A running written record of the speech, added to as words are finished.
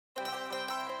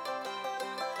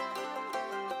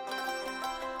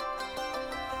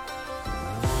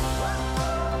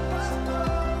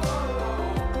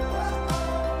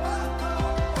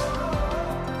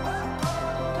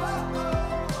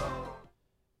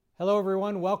Hello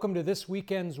everyone, welcome to this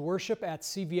weekend's worship at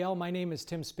CVL. My name is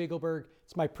Tim Spiegelberg.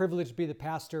 It's my privilege to be the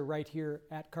pastor right here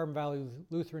at Carbon Valley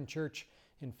Lutheran Church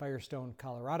in Firestone,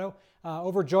 Colorado.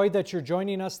 Overjoyed that you're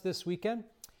joining us this weekend.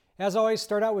 As always,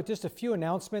 start out with just a few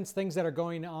announcements, things that are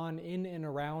going on in and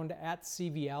around at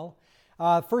CVL.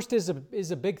 First is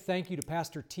a big thank you to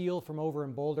Pastor Teal from over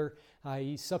in Boulder.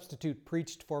 He substitute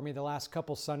preached for me the last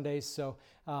couple Sundays, so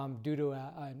due to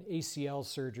an ACL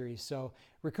surgery. So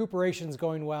recuperation's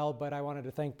going well, but I wanted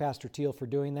to thank Pastor Teal for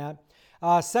doing that.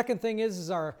 Second thing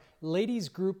is our ladies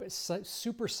group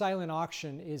super silent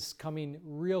auction is coming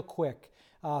real quick.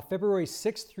 February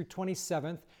 6th through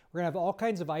 27th. We're going to have all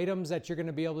kinds of items that you're going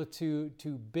to be able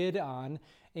to bid on,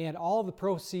 and all of the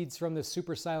proceeds from the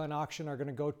super silent auction are going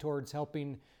to go towards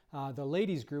helping the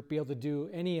ladies group be able to do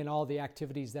any and all the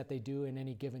activities that they do in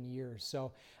any given year.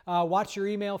 So watch your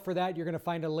email for that. You're going to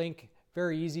find a link.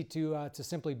 Very easy to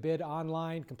simply bid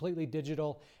online, completely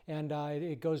digital, and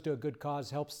it goes to a good cause,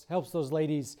 helps those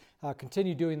ladies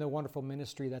continue doing the wonderful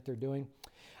ministry that they're doing.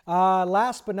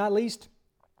 Last but not least,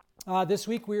 this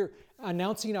week we're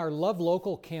announcing our Love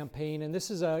Local campaign, and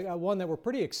this is a one that we're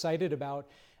pretty excited about.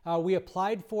 We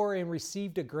applied for and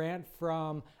received a grant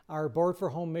from our Board for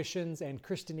Home Missions and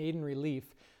Christian Aid and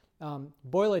Relief.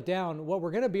 Boil it down, what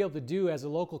we're going to be able to do as a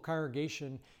local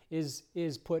congregation is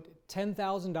put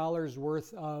 $10,000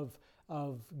 worth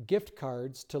of gift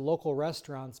cards to local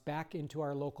restaurants back into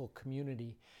our local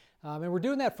community. And we're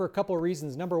doing that for a couple of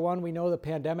reasons. Number one, we know the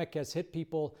pandemic has hit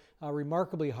people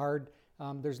remarkably hard.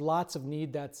 There's lots of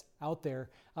need that's out there.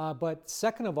 But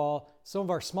second of all, some of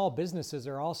our small businesses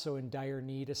are also in dire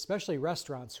need, especially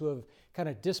restaurants who have kind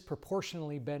of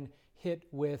disproportionately been hit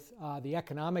with the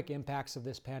economic impacts of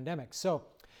this pandemic. So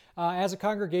as a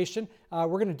congregation, we're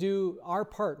going to do our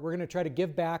part. We're going to try to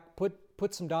give back, put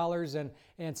some dollars and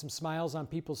some smiles on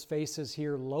people's faces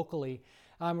here locally.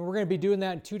 We're going to be doing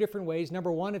that in two different ways.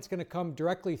 Number one, it's going to come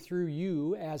directly through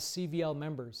you as CVL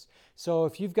members. So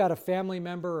if you've got a family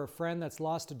member or a friend that's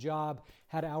lost a job,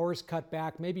 had hours cut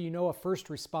back, maybe you know a first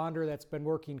responder that's been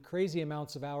working crazy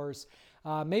amounts of hours,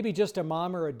 maybe just a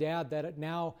mom or a dad that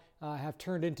now have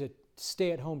turned into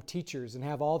stay-at-home teachers and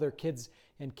have all their kids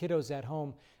and kiddos at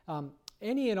home.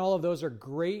 Any and all of those are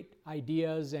great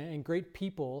ideas and great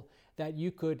people that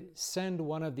you could send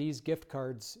one of these gift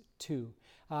cards to.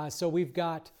 So we've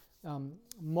got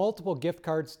multiple gift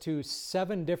cards to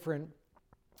 7 different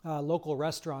local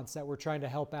restaurants that we're trying to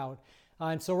help out.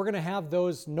 And so we're going to have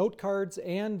those note cards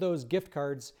and those gift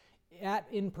cards at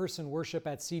in-person worship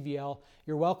at CVL.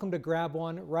 You're welcome to grab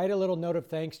one, write a little note of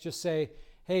thanks, just say,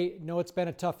 hey, no, it's been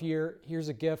a tough year. Here's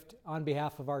a gift on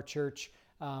behalf of our church.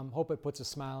 Hope it puts a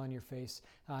smile on your face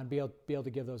and be able to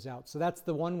give those out. So that's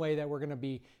the one way that we're going to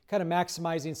be kind of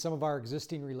maximizing some of our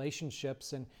existing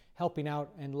relationships and helping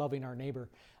out and loving our neighbor.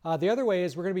 The other way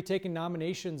is we're going to be taking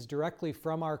nominations directly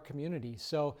from our community.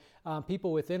 So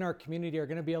people within our community are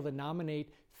going to be able to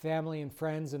nominate family and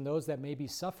friends and those that may be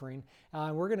suffering.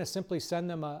 We're going to simply send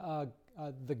them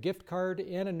the gift card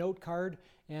and a note card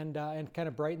and kind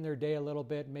of brighten their day a little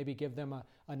bit, maybe give them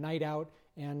a night out,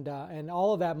 and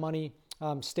all of that money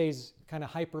stays kind of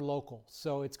hyper local.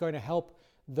 So it's going to help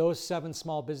those 7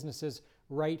 small businesses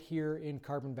right here in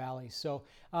Carbon Valley. So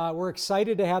we're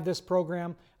excited to have this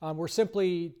program. We're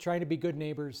simply trying to be good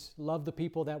neighbors, love the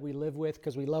people that we live with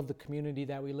because we love the community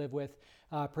that we live with.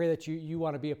 Pray that you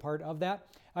want to be a part of that.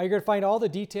 You're going to find all the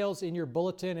details in your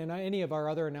bulletin and any of our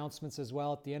other announcements as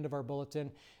well at the end of our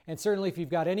bulletin. And certainly if you've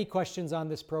got any questions on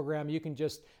this program, you can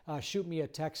just shoot me a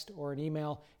text or an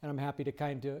email, and I'm happy to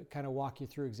kind of walk you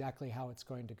through exactly how it's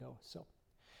going to go.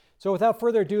 So without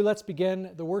further ado, let's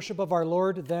begin the worship of our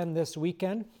Lord then this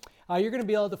weekend. You're going to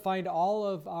be able to find all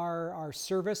of our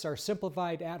service, our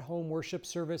simplified at-home worship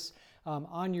service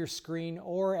on your screen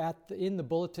or in the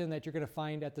bulletin that you're going to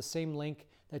find at the same link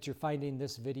that you're finding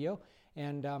this video.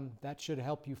 And that should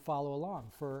help you follow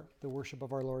along for the worship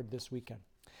of our Lord this weekend.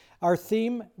 Our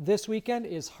theme this weekend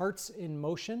is Hearts in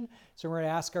Motion. So we're going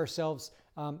to ask ourselves,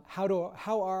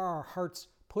 how are our hearts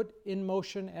put in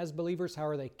motion as believers? How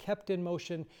are they kept in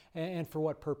motion? And for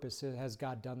what purpose has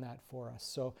God done that for us?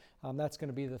 So that's going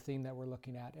to be the theme that we're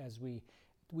looking at as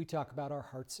we talk about our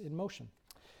hearts in motion.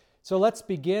 So let's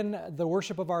begin the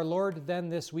worship of our Lord then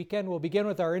this weekend. We'll begin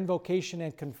with our invocation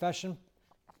and confession.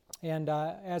 And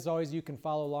as always, you can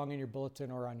follow along in your bulletin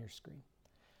or on your screen.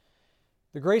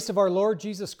 The grace of our Lord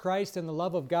Jesus Christ and the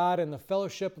love of God and the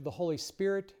fellowship of the Holy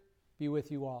Spirit be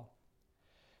with you all.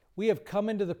 We have come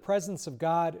into the presence of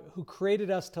God who created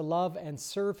us to love and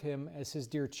serve Him as His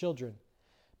dear children.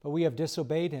 But we have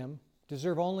disobeyed Him,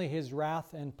 deserve only His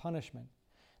wrath and punishment.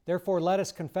 Therefore, let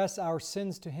us confess our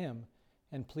sins to Him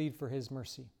and plead for His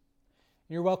mercy.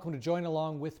 you're welcome to join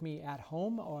along with me at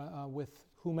home or with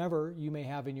whomever you may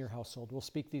have in your household. We'll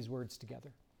speak these words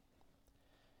together.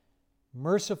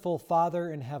 Merciful Father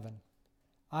in heaven,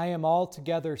 I am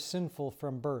altogether sinful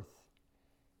from birth.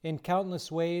 In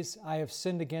countless ways I have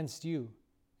sinned against you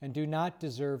and do not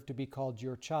deserve to be called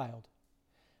your child.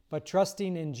 But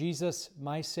trusting in Jesus,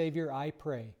 my Savior, I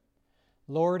pray,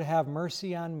 Lord, have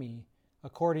mercy on me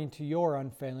according to your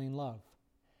unfailing love.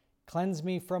 Cleanse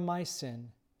me from my sin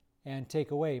and take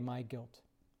away my guilt.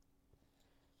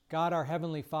 God, our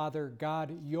Heavenly Father,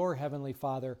 God, your Heavenly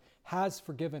Father, has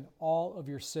forgiven all of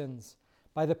your sins.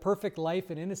 By the perfect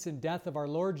life and innocent death of our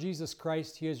Lord Jesus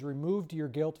Christ, He has removed your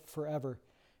guilt forever.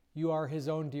 You are His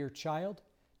own dear child.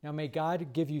 Now may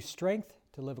God give you strength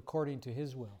to live according to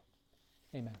His will.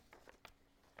 Amen.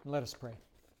 And let us pray.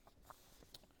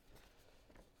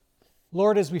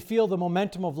 Lord, as we feel the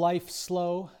momentum of life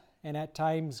slow and at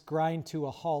times grind to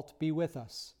a halt, be with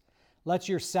us. Let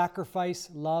your sacrifice,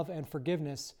 love, and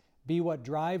forgiveness be what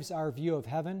drives our view of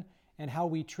heaven and how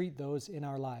we treat those in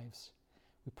our lives.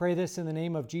 We pray this in the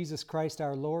name of Jesus Christ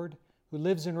our Lord, who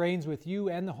lives and reigns with you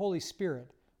and the Holy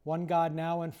Spirit, one God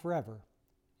now and forever.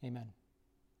 Amen.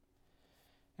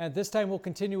 At this time, we'll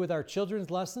continue with our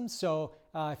children's lessons. So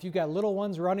if you've got little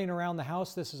ones running around the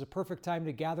house, this is a perfect time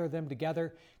to gather them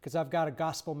together because I've got a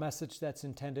gospel message that's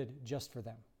intended just for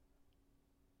them.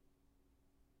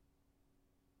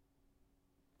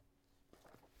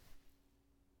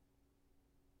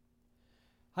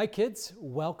 Hi kids,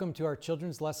 welcome to our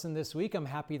children's lesson this week. I'm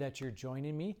happy that you're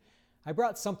joining me. I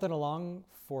brought something along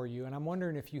for you, and I'm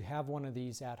wondering if you have one of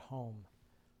these at home.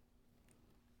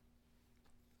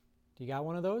 Do you got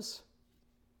one of those?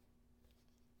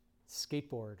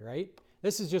 Skateboard, right?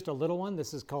 This is just a little one.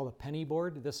 This is called a penny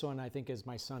board. This one I think is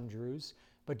my son Drew's.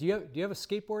 But do you have a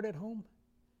skateboard at home?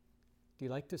 Do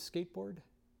you like to skateboard?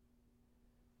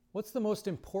 What's the most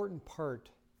important part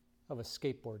of a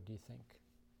skateboard, do you think?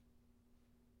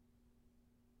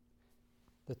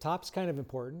 The top's kind of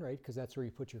important, right? Because that's where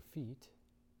you put your feet.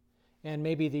 And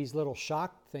maybe these little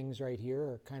shock things right here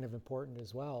are kind of important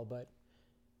as well. But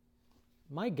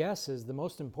my guess is the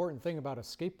most important thing about a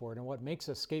skateboard and what makes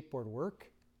a skateboard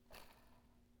work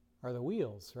are the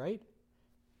wheels, right?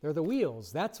 They're the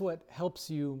wheels. That's what helps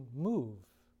you move,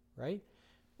 right?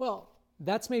 Well,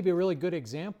 that's maybe a really good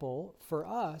example for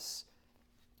us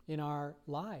in our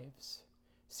lives.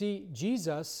 See,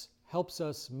 Jesus helps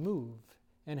us move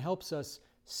and helps us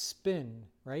spin,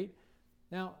 right?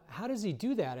 Now, how does He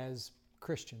do that as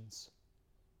Christians?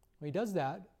 Well, He does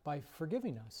that by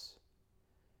forgiving us.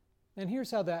 And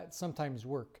here's how that sometimes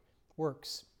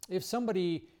works. If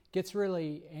somebody gets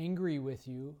really angry with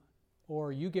you,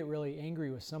 or you get really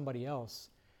angry with somebody else,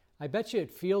 I bet you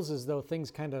it feels as though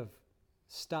things kind of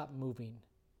stop moving,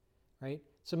 right?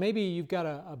 So maybe you've got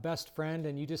a best friend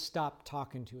and you just stop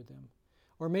talking to them.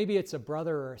 Or maybe it's a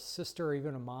brother or a sister or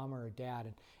even a mom or a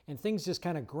dad, and things just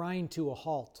kind of grind to a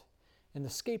halt. And the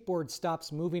skateboard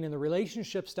stops moving and the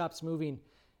relationship stops moving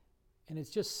and it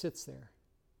just sits there.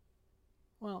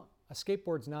 Well, a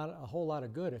skateboard's not a whole lot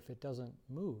of good if it doesn't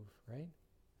move, right?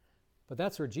 But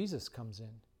that's where Jesus comes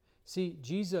in. See,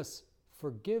 Jesus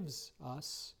forgives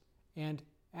us and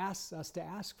asks us to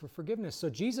ask for forgiveness. So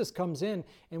Jesus comes in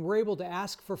and we're able to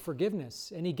ask for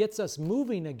forgiveness and He gets us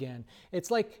moving again.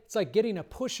 It's like getting a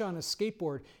push on a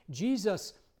skateboard.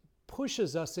 Jesus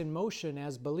pushes us in motion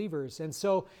as believers. And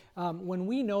so when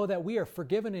we know that we are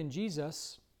forgiven in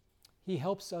Jesus, He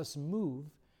helps us move,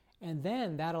 and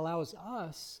then that allows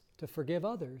us to forgive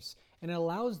others. And it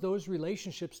allows those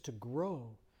relationships to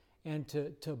grow and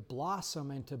to blossom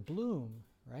and to bloom,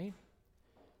 right?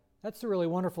 That's the really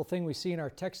wonderful thing we see in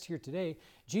our text here today.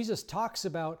 Jesus talks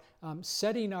about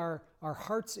setting our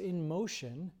hearts in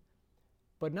motion,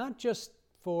 but not just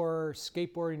for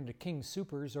skateboarding to King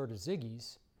Soopers or to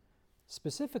Ziggy's.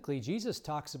 Specifically, Jesus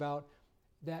talks about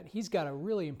that He's got a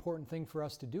really important thing for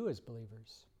us to do as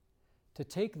believers. To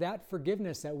take that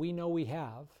forgiveness that we know we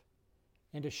have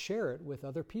and to share it with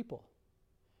other people.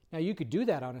 Now, you could do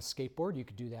that on a skateboard. You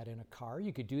could do that in a car.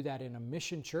 You could do that in a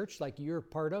mission church like you're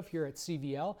part of here at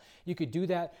CVL. You could do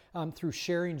that through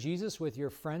sharing Jesus with your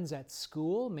friends at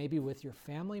school, maybe with your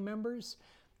family members.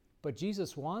 But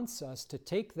Jesus wants us to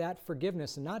take that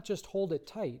forgiveness and not just hold it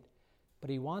tight, but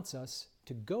He wants us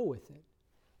to go with it.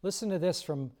 Listen to this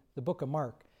from the book of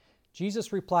Mark.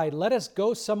 Jesus replied, "Let us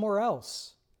go somewhere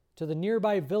else, to the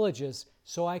nearby villages,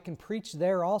 so I can preach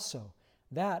there also.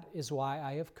 That is why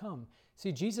I have come."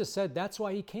 See, Jesus said that's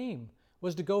why He came,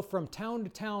 was to go from town to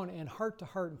town and heart to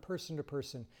heart and person to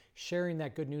person, sharing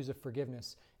that good news of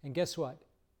forgiveness. And guess what?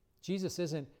 Jesus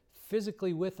isn't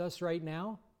physically with us right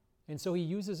now, and so He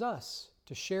uses us to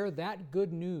to share that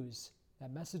good news,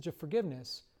 that message of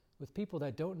forgiveness, with people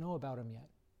that don't know about Him yet.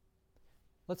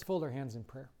 Let's fold our hands in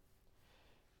prayer.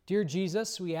 Dear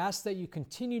Jesus, we ask that you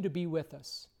continue to be with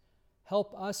us.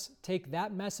 Help us take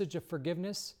that message of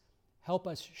forgiveness, help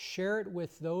us share it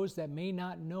with those that may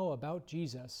not know about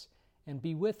Jesus, and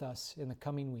be with us in the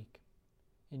coming week.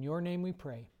 In your name we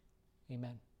pray.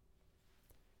 Amen.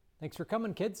 Thanks for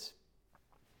coming, kids.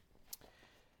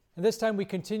 And this time we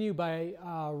continue by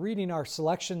reading our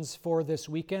selections for this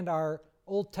weekend. Our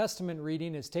Old Testament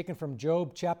reading is taken from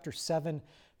Job chapter 7,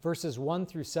 verses 1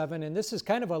 through 7. And this is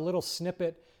kind of a little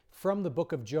snippet from the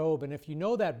book of Job. And if you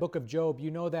know that book of Job,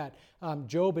 you know that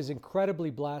Job is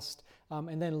incredibly blessed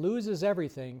and then loses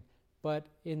everything, but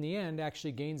in the end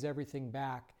actually gains everything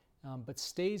back, but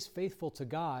stays faithful to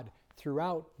God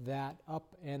throughout that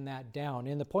up and that down.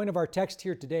 In the point of our text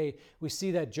here today, we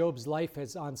see that Job's life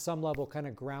has on some level kind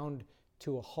of ground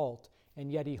to a halt,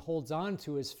 and yet he holds on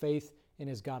to his faith in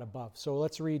his God above. So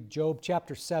let's read Job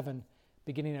chapter 7,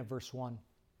 beginning at verse 1.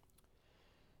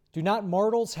 Do not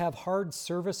mortals have hard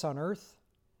service on earth?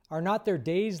 Are not their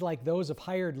days like those of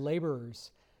hired laborers,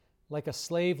 like a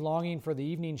slave longing for the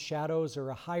evening shadows, or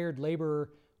a hired laborer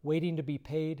waiting to be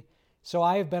paid? So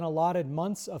I have been allotted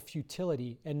months of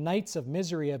futility, and nights of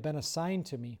misery have been assigned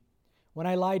to me. When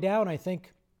I lie down, I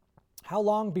think, how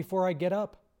long before I get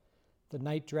up? The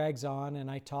night drags on,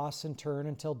 and I toss and turn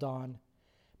until dawn.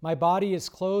 My body is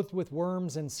clothed with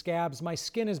worms and scabs. My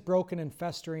skin is broken and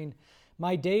festering.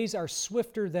 My days are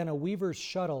swifter than a weaver's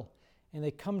shuttle, and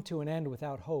they come to an end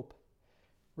without hope.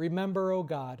 Remember, O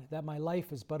God, that my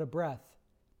life is but a breath.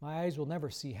 My eyes will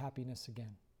never see happiness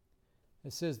again.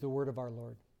 This is the word of our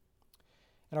Lord.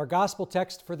 And our gospel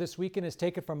text for this weekend is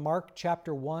taken from Mark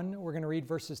chapter 1. We're going to read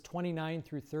verses 29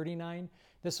 through 39.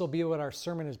 This will be what our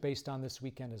sermon is based on this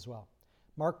weekend as well.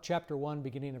 Mark chapter 1,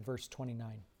 beginning at verse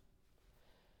 29.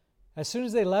 As soon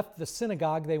as they left the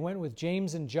synagogue, they went with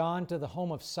James and John to the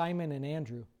home of Simon and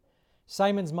Andrew.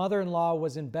 Simon's mother-in-law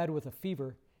was in bed with a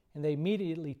fever, and they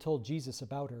immediately told Jesus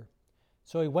about her.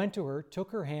 So he went to her,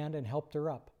 took her hand, and helped her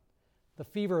up. The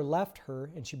fever left her,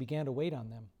 and she began to wait on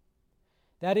them.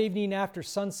 That evening after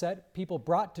sunset, people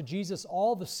brought to Jesus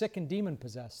all the sick and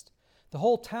demon-possessed. The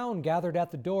whole town gathered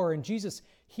at the door, and Jesus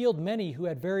healed many who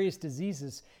had various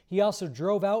diseases. He also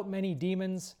drove out many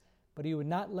demons, but he would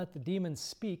not let the demons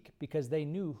speak because they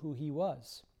knew who he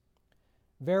was.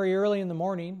 Very early in the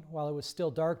morning, while it was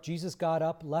still dark, Jesus got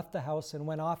up, left the house, and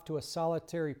went off to a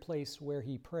solitary place where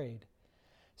he prayed.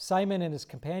 Simon and his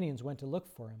companions went to look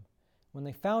for him. When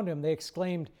they found him, they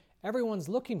exclaimed, "Everyone's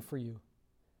looking for you."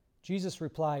 Jesus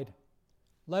replied,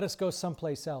 "Let us go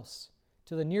someplace else,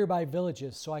 to the nearby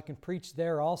villages, so I can preach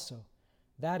there also.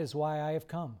 That is why I have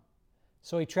come."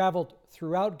 So he traveled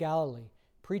throughout Galilee,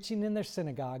 preaching in their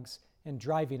synagogues and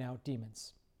driving out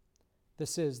demons.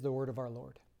 This is the word of our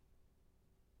Lord.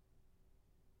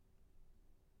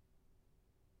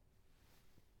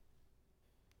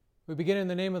 We begin in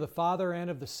the name of the Father,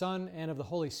 and of the Son, and of the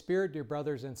Holy Spirit, dear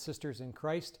brothers and sisters in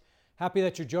Christ. Happy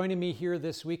that you're joining me here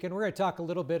this weekend. We're going to talk a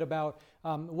little bit about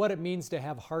what it means to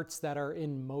have hearts that are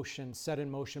in motion, set in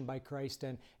motion by Christ,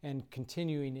 and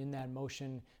continuing in that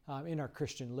motion in our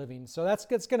Christian living. So that's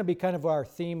going to be kind of our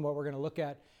theme, what we're going to look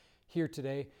at here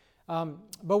today.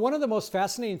 But one of the most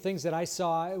fascinating things that I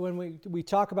saw when we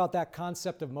talk about that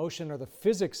concept of motion or the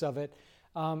physics of it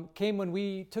came when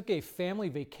we took a family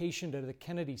vacation to the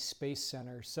Kennedy Space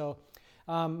Center. So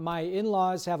my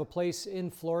in-laws have a place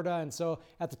in Florida, and so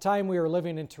at the time we were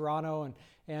living in Toronto,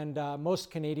 and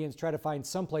most Canadians try to find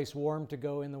someplace warm to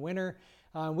go in the winter.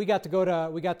 We got to go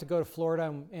to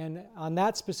Florida, and on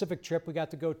that specific trip, we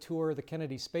got to go tour the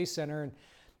Kennedy Space Center. And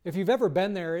if you've ever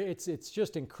been there, it's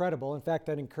just incredible. In fact,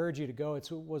 I'd encourage you to go.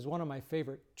 It was one of my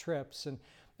favorite trips,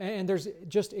 and there's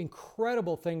just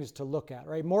incredible things to look at,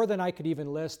 right? More than I could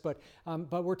even list, but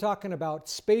we're talking about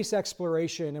space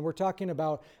exploration, and we're talking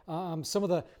about some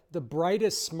of the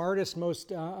brightest, smartest,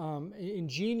 most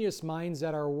ingenious minds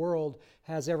that our world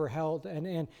has ever held,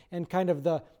 and kind of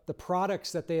the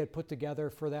products that they had put together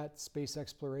for that space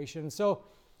exploration. And so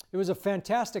it was a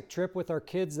fantastic trip with our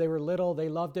kids. They were little, they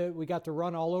loved it. We got to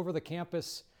run all over the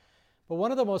campus. But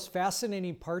one of the most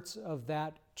fascinating parts of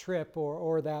that trip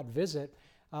or that visit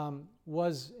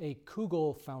was a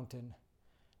Kugel fountain.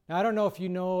 Now, I don't know if you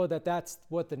know that that's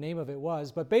what the name of it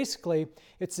was, but basically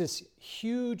it's this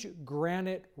huge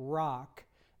granite rock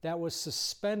that was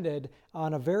suspended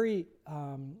on a very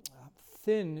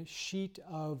thin sheet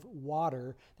of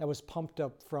water that was pumped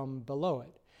up from below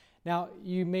it. Now,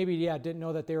 you maybe didn't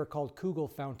know that they were called Kugel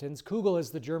fountains. Kugel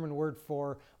is the German word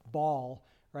for ball,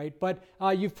 right? But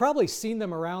you've probably seen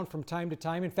them around from time to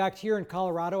time. In fact, here in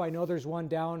Colorado, I know there's one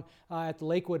down at the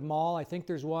Lakewood Mall. I think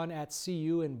there's one at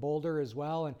CU in Boulder as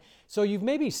well. And so you've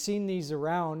maybe seen these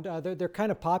around. They're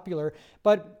kind of popular.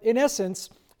 But in essence,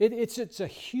 it's a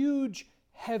huge,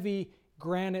 heavy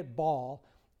granite ball.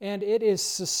 And it is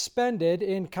suspended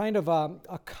in kind of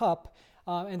a cup.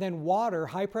 And then water,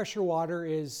 high pressure water,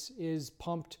 is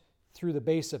pumped through the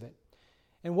base of it.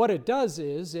 And what it does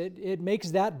is it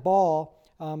makes that ball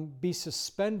be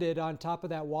suspended on top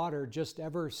of that water just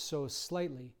ever so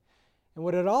slightly. And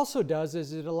what it also does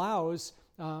is it allows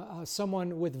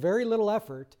someone with very little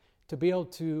effort to be able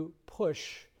to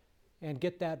push and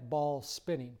get that ball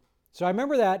spinning. So I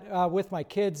remember that with my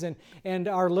kids, and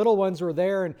our little ones were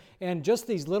there, and just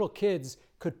these little kids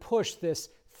could push this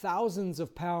thousands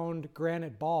of pound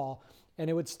granite ball, and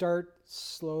it would start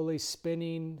slowly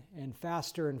spinning and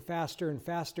faster and faster and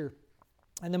faster.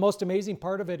 And the most amazing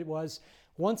part of it was,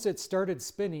 once it started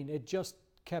spinning, it just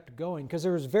kept going because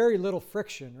there was very little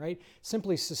friction, right?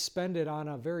 Simply suspended on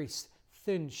a very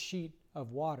thin sheet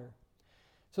of water.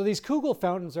 So these Kugel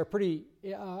fountains are pretty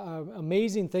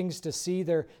amazing things to see.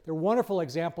 They're wonderful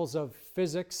examples of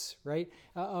physics, right?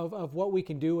 Of what we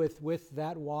can do with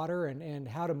that water and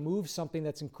how to move something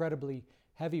that's incredibly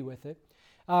heavy with it.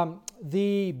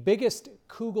 The biggest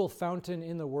Kugel fountain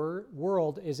in the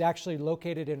world is actually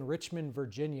located in Richmond,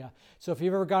 Virginia. So if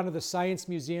you've ever gone to the Science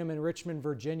Museum in Richmond,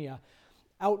 Virginia,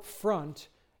 out front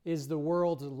is the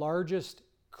world's largest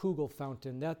Kugel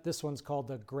fountain. This one's called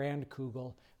the Grand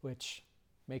Kugel, which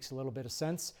makes a little bit of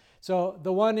sense. So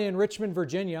the one in Richmond,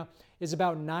 Virginia is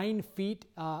about 9 feet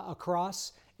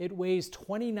across. It weighs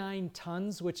 29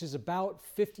 tons, which is about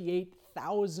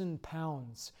 58,000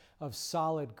 pounds of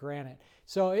solid granite.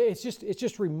 So it's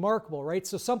just remarkable, right?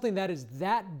 So something that is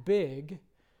that big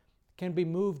can be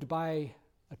moved by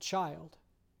a child.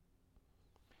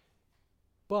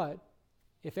 But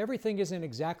if everything isn't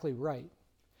exactly right,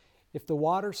 if the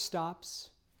water stops,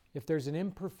 if there's an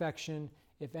imperfection,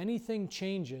 if anything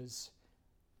changes,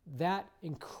 that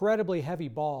incredibly heavy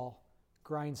ball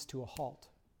grinds to a halt.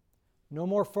 No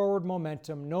more forward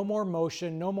momentum, no more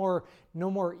motion, no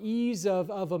more ease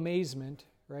of amazement,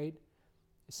 right?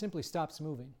 It simply stops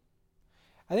moving.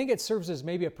 I think it serves as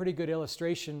maybe a pretty good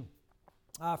illustration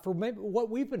for maybe what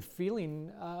we've been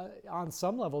feeling on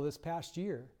some level this past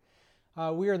year.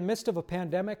 We are in the midst of a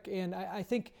pandemic, and I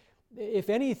think,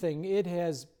 if anything, it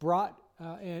has brought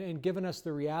and given us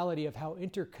the reality of how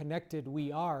interconnected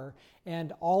we are,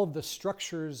 and all of the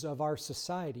structures of our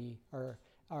society are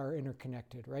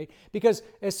interconnected, right? Because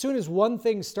as soon as one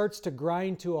thing starts to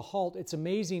grind to a halt, it's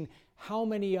amazing how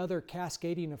many other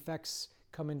cascading effects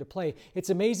come into play. It's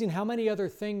amazing how many other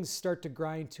things start to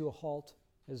grind to a halt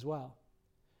as well.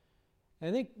 And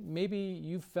I think maybe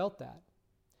you've felt that.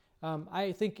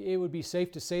 I think it would be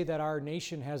safe to say that our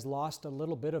nation has lost a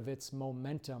little bit of its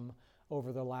momentum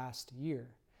over the last year.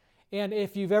 And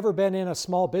if you've ever been in a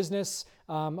small business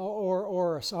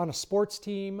or on a sports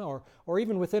team or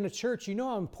even within a church, you know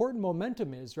how important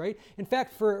momentum is, right? In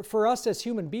fact, for us as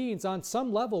human beings, on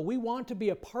some level, we want to be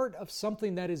a part of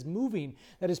something that is moving,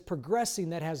 that is progressing,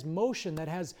 that has motion, that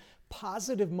has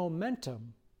positive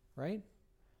momentum, right?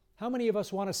 How many of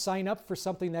us want to sign up for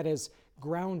something that has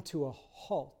ground to a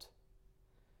halt?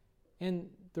 And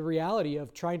the reality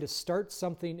of trying to start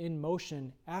something in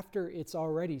motion after it's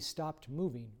already stopped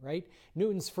moving, right?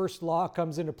 Newton's first law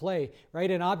comes into play, right?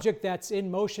 An object that's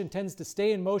in motion tends to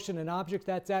stay in motion. An object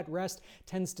that's at rest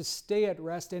tends to stay at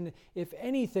rest. And if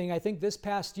anything, I think this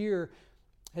past year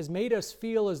has made us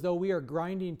feel as though we are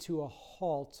grinding to a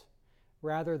halt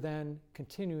rather than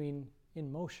continuing in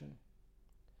motion.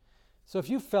 So if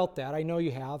you've felt that, I know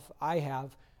you have, I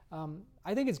have,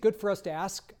 I think it's good for us to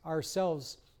ask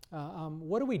ourselves,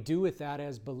 what do we do with that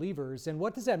as believers? And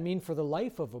what does that mean for the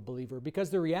life of a believer? Because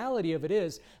the reality of it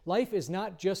is, life is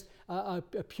not just a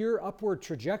pure upward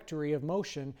trajectory of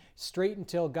motion straight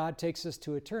until God takes us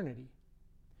to eternity.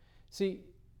 See,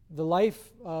 the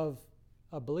life of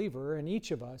a believer, and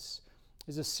each of us,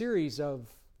 is a series of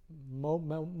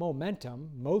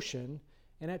momentum, motion,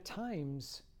 and at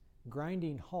times,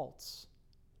 grinding halts.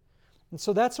 And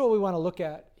so that's what we want to look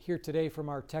at here today from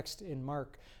our text in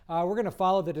Mark. We're going to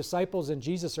follow the disciples and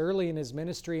Jesus early in his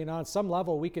ministry, and on some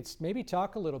level we could maybe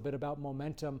talk a little bit about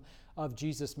momentum of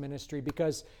Jesus' ministry,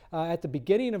 because at the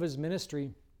beginning of his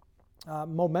ministry,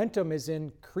 momentum is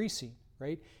increasing,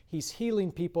 right? He's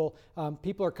healing people.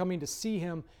 People are coming to see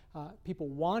him. People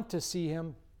want to see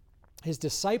him. His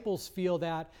disciples feel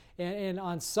that, and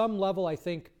on some level I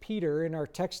think Peter, in our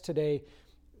text today,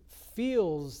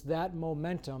 feels that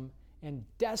momentum and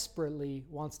desperately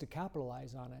wants to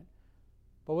capitalize on it.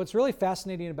 But what's really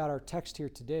fascinating about our text here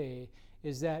today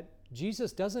is that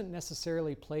Jesus doesn't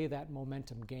necessarily play that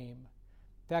momentum game.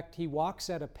 In fact, he walks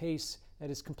at a pace that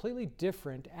is completely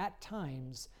different at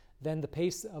times than the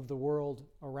pace of the world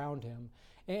around him.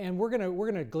 And we're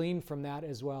gonna glean from that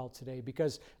as well today,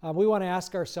 because we want to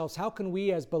ask ourselves, how can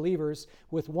we as believers,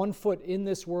 with one foot in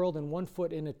this world and one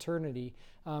foot in eternity,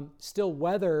 still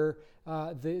weather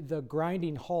the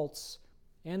grinding halts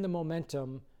and the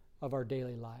momentum of our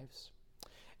daily lives?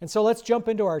 And so let's jump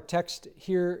into our text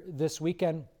here this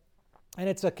weekend. And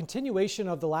it's a continuation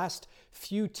of the last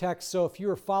few texts. So if you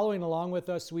were following along with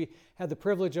us, we had the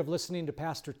privilege of listening to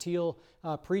Pastor Teal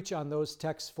preach on those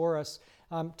texts for us.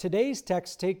 Today's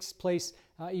text takes place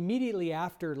immediately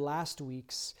after last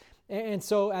week's. And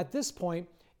so at this point,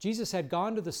 Jesus had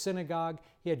gone to the synagogue.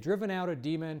 He had driven out a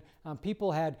demon.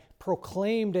 People had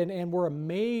proclaimed and were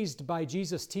amazed by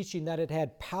Jesus' teaching, that it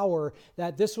had power,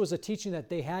 that this was a teaching that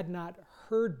they had not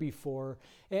heard before.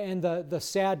 And the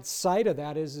sad side of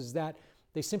that is that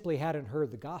they simply hadn't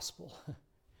heard the gospel.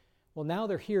 Well, now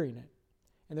they're hearing it,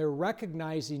 and they're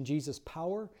recognizing Jesus'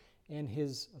 power and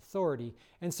his authority.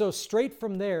 And so straight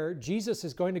from there, Jesus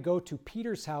is going to go to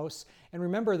Peter's house. And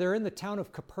remember, they're in the town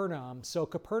of Capernaum. So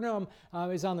Capernaum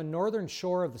is on the northern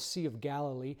shore of the Sea of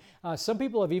Galilee. Some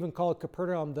people have even called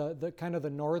Capernaum the kind of the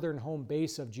northern home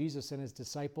base of Jesus and his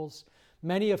disciples.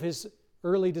 Many of his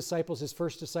early disciples, his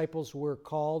first disciples, were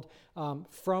called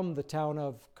from the town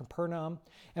of Capernaum.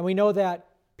 And we know that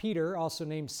Peter, also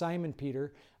named Simon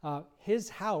Peter, his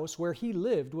house where he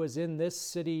lived was in this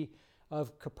city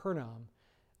of Capernaum.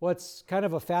 What's kind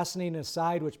of a fascinating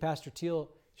aside, which Pastor Teal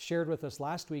shared with us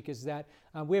last week, is that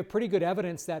we have pretty good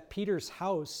evidence that Peter's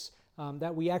house,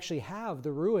 that we actually have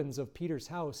the ruins of Peter's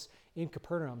house in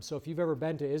Capernaum. So if you've ever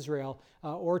been to Israel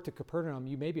or to Capernaum,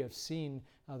 you maybe have seen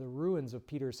the ruins of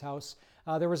Peter's house.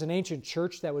 There was an ancient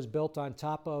church that was built on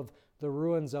top of the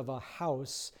ruins of a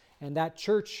house, and that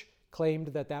church claimed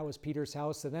that that was Peter's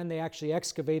house. And then they actually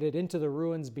excavated into the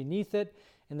ruins beneath it,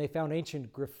 and they found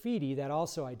ancient graffiti that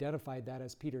also identified that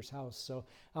as Peter's house. So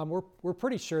we're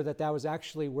pretty sure that that was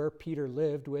actually where Peter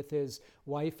lived with his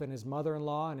wife and his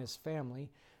mother-in-law and his family.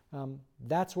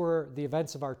 That's where the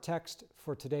events of our text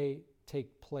for today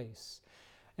take place.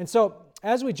 And so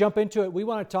as we jump into it, we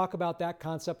want to talk about that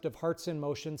concept of hearts in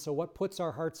motion. So what puts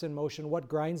our hearts in motion, what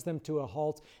grinds them to a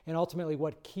halt, and ultimately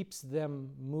what keeps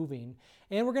them moving.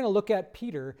 And we're going to look at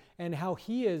Peter and how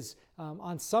he is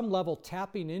on some level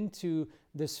tapping into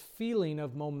this feeling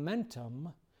of momentum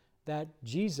that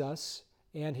Jesus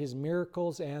and his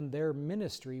miracles and their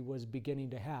ministry was beginning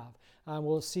to have.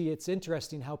 We'll see it's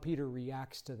interesting how Peter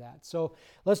reacts to that. So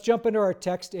let's jump into our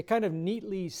text. It kind of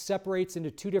neatly separates into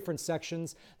two different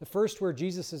sections. The first where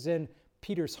Jesus is in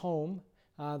Peter's home.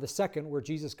 The second where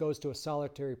Jesus goes to a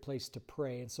solitary place to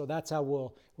pray. And so that's how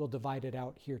we'll divide it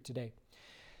out here today.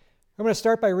 I'm going to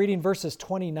start by reading verses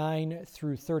 29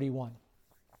 through 31. It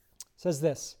says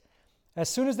this: As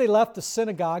soon as they left the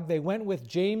synagogue, they went with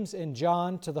James and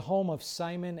John to the home of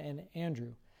Simon and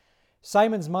Andrew.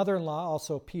 Simon's mother-in-law,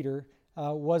 also Peter,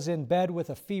 was in bed with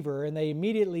a fever, and they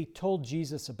immediately told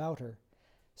Jesus about her.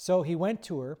 So he went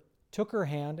to her, took her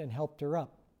hand, and helped her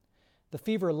up. The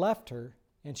fever left her,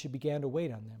 and she began to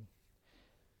wait on them.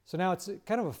 So now it's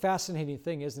kind of a fascinating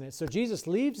thing, isn't it? So Jesus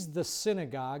leaves the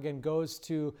synagogue and goes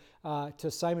to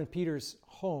Simon Peter's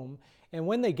home, and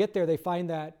when they get there, they find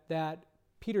that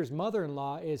Peter's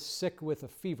mother-in-law is sick with a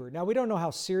fever. Now, we don't know how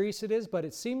serious it is, but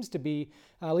it seems to be,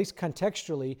 at least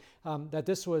contextually, that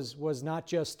this was not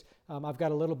just, I've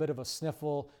got a little bit of a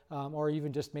sniffle, or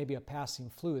even just maybe a passing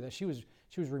flu, that she was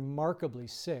remarkably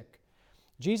sick.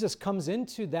 Jesus comes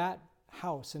into that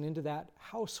house and into that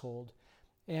household,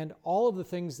 and all of the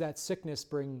things that sickness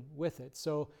bring with it.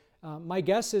 So my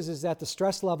guess is that the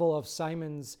stress level of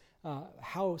Simon's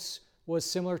house was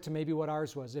similar to maybe what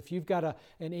ours was. If you've got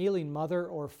an ailing mother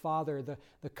or father,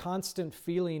 the constant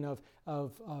feeling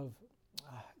of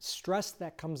stress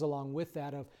that comes along with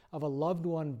that, of a loved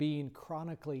one being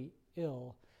chronically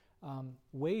ill,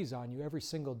 weighs on you every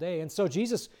single day. And so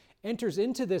Jesus enters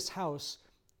into this house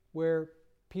where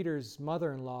Peter's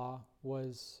mother-in-law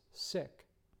was sick.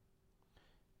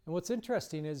 And what's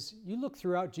interesting is you look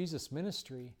throughout Jesus'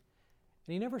 ministry,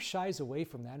 and he never shies away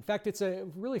from that. In fact, it's a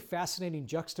really fascinating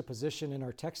juxtaposition in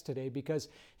our text today, because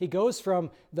he goes from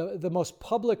the most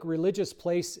public religious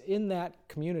place in that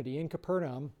community, in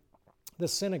Capernaum, the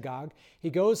synagogue. He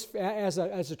goes as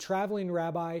a traveling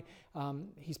rabbi.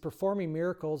 He's performing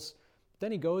miracles.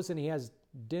 Then he goes and he has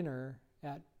dinner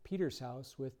at Peter's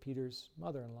house with Peter's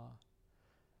mother-in-law.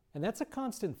 And that's a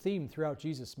constant theme throughout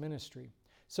Jesus' ministry.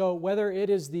 So whether it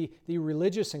is the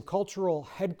religious and cultural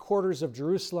headquarters of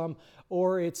Jerusalem,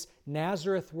 or it's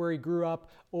Nazareth where he grew up,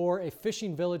 or a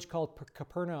fishing village called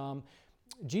Capernaum,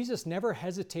 Jesus never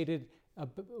hesitated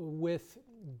with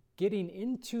getting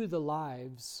into the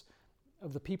lives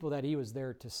of the people that he was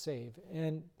there to save.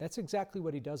 And that's exactly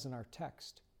what he does in our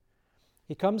text.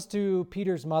 He comes to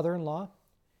Peter's mother-in-law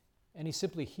and he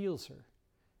simply heals her.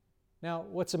 Now,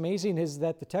 what's amazing is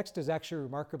that the text is actually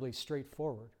remarkably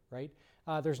straightforward, right?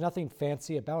 There's nothing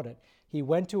fancy about it. He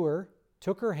went to her,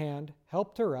 took her hand,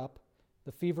 helped her up,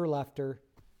 the fever left her,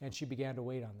 and she began to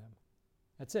wait on them.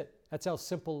 That's it. That's how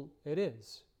simple it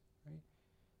is, right?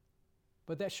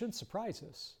 But that shouldn't surprise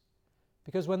us,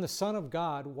 because when the Son of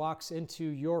God walks into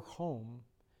your home,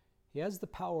 he has the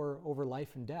power over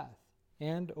life and death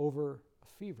and over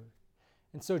a fever.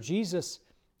 And so Jesus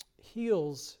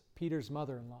heals Peter's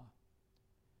mother-in-law.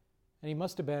 And he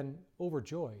must have been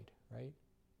overjoyed, right?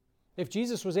 If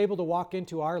Jesus was able to walk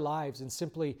into our lives and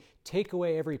simply take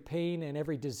away every pain and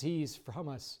every disease from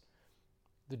us,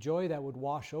 the joy that would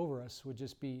wash over us would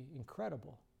just be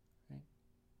incredible, right?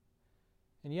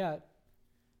 And yet,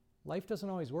 life doesn't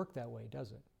always work that way,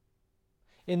 does it?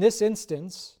 In this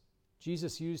instance,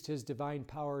 Jesus used his divine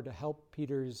power to help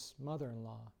Peter's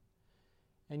mother-in-law.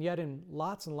 And yet in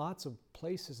lots and lots of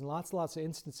places and lots of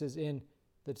instances in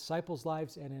the disciples'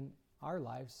 lives and in our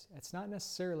lives, it's not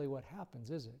necessarily what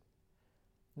happens, is it?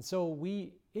 And so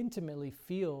we intimately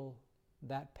feel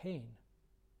that pain.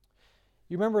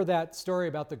 You remember that story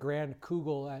about the Grand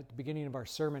Kugel at the beginning of our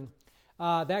sermon?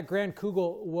 That Grand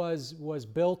Kugel was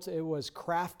built, it was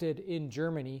crafted in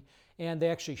Germany, and they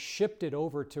actually shipped it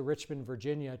over to Richmond,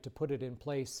 Virginia to put it in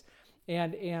place.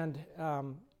 And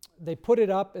they put it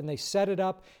up and they set it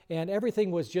up, and everything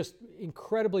was just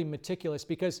incredibly meticulous,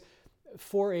 because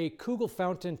for a Kugel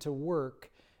fountain to work,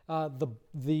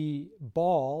 the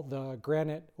ball, the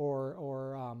granite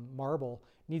or marble,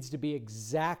 needs to be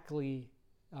exactly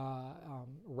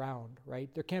round, right?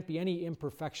 There can't be any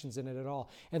imperfections in it at all.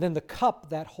 And then the cup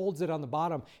that holds it on the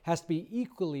bottom has to be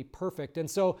equally perfect. And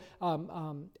so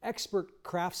expert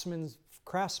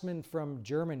craftsmen from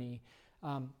Germany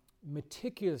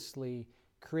meticulously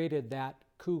created that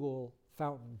Kugel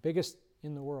fountain, biggest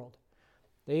in the world.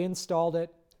 They installed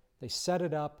it, they set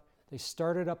it up, they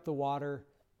started up the water,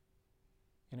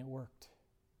 and it worked,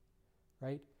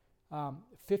 right?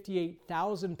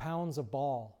 58,000 pounds of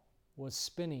ball was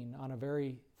spinning on a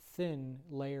very thin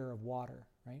layer of water,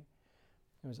 right?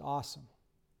 It was awesome.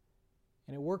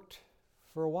 And it worked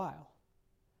for a while,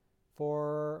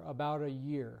 for about a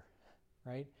year,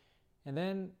 right? And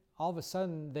then all of a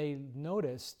sudden they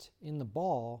noticed in the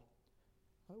ball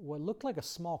what looked like a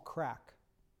small crack,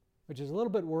 which is a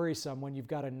little bit worrisome when you've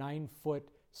got a 9-foot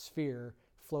sphere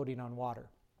floating on water.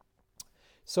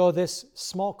 So this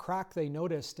small crack they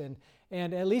noticed, and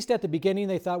at least at the beginning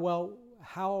they thought, well,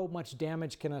 how much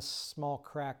damage can a small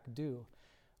crack do?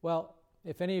 Well,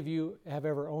 if any of you have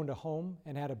ever owned a home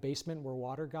and had a basement where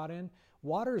water got in,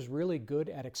 water is really good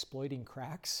at exploiting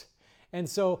cracks. And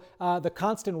so the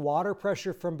constant water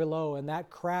pressure from below and that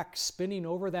crack spinning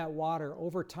over that water,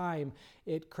 over time,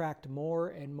 it cracked more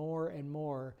and more and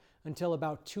more until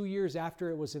about 2 years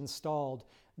after it was installed,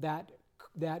 that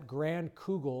Grand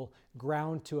Kugel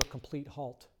ground to a complete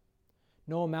halt.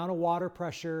 No amount of water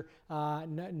pressure,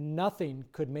 nothing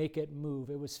could make it move.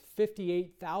 It was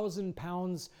 58,000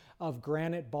 pounds of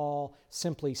granite ball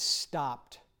simply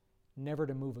stopped, never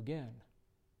to move again.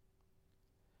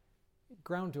 It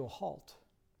ground to a halt.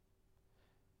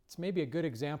 It's maybe a good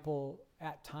example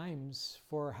at times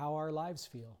for how our lives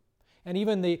feel. And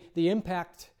even the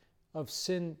impact of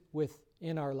sin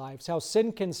within our lives. How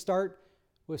sin can start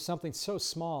with something so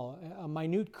small, a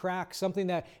minute crack, something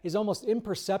that is almost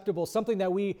imperceptible, something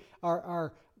that we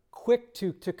are quick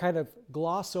to kind of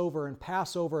gloss over and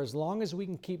pass over as long as we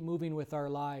can keep moving with our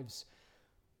lives.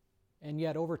 And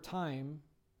yet over time,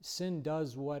 sin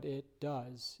does what it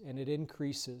does, and it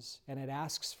increases, and it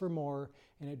asks for more,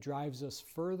 and it drives us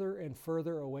further and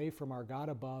further away from our God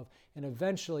above, and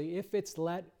eventually, if it's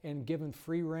let and given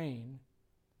free rein,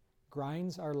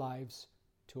 grinds our lives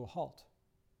to a halt.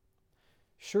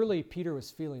 Surely Peter was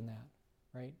feeling that,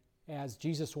 right? As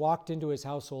Jesus walked into his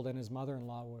household and his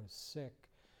mother-in-law was sick.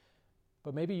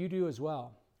 But maybe you do as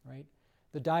well, right?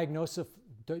 The diagnosis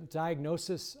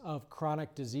of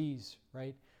chronic disease,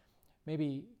 right?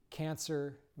 Maybe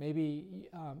cancer, maybe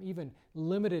even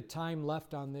limited time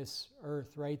left on this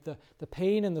earth, right? The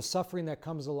pain and the suffering that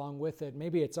comes along with it.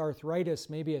 Maybe it's arthritis,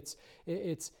 maybe it's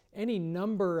any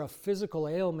number of physical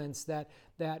ailments that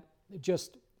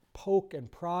just poke and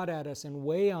prod at us and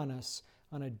weigh on us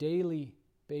on a daily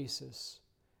basis.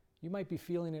 You might be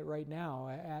feeling it right now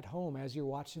at home as you're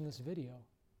watching this video,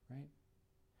 right?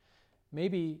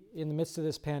 Maybe in the midst of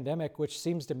this pandemic, which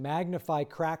seems to magnify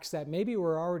cracks that maybe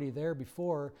were already there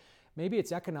before, maybe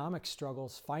it's economic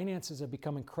struggles. Finances have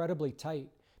become incredibly tight.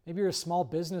 Maybe you're a small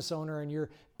business owner and your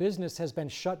business has been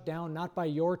shut down, not by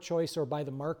your choice or by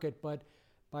the market, but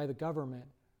by the government,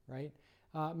 right?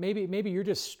 Maybe you're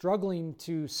just struggling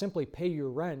to simply pay your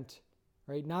rent,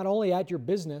 right? Not only at your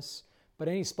business, but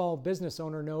any small business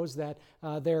owner knows that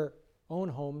their own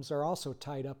homes are also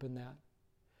tied up in that.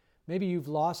 Maybe you've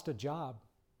lost a job.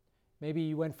 Maybe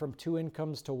you went from 2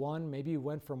 incomes to 1. Maybe you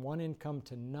went from 1 income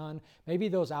to none. Maybe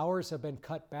those hours have been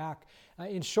cut back.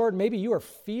 In short, maybe you are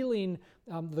feeling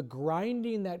the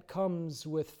grinding that comes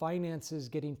with finances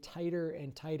getting tighter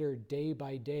and tighter day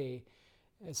by day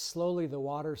as slowly the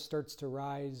water starts to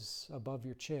rise above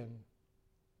your chin.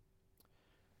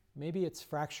 Maybe it's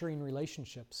fracturing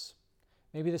relationships.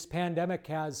 Maybe this pandemic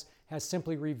has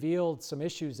simply revealed some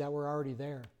issues that were already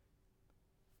there.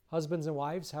 Husbands and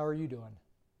wives, how are you doing?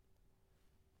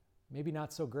 Maybe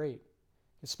not so great.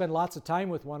 You spend lots of time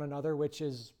with one another, which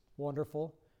is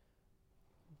wonderful.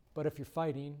 But if you're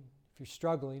fighting, if you're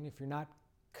struggling, if you're not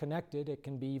connected, it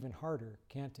can be even harder,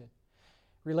 can't it?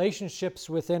 Relationships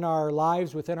within our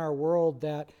lives, within our world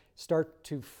that start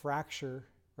to fracture,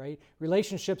 right?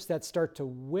 Relationships that start to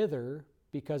wither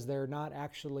because they're not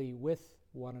actually with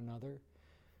one another.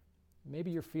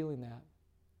 Maybe you're feeling that.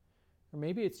 Or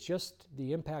maybe it's just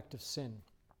the impact of sin.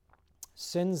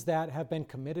 Sins that have been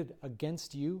committed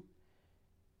against you,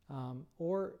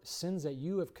 or sins that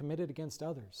you have committed against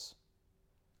others.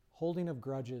 Holding of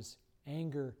grudges,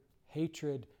 anger,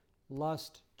 hatred,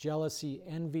 lust, jealousy,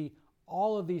 envy,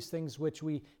 all of these things which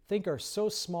we think are so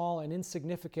small and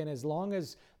insignificant as long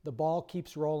as the ball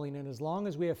keeps rolling and as long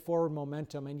as we have forward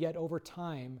momentum, and yet over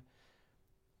time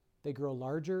they grow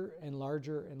larger and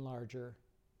larger and larger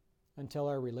until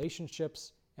our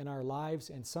relationships and our lives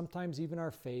and sometimes even our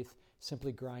faith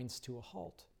simply grinds to a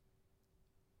halt.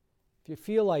 If you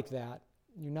feel like that,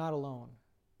 you're not alone,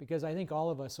 because I think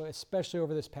all of us, especially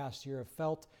over this past year, have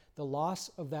felt the loss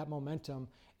of that momentum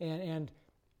and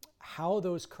how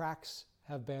those cracks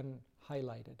have been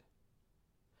highlighted.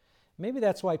 Maybe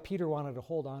that's why Peter wanted to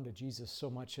hold on to Jesus so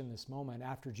much in this moment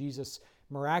after Jesus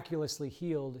miraculously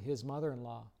healed his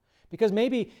mother-in-law. Because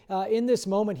maybe in this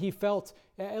moment he felt,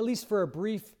 at least for a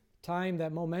brief time,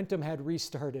 that momentum had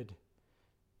restarted,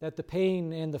 that the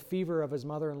pain and the fever of his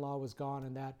mother-in-law was gone,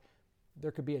 and that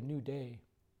there could be a new day.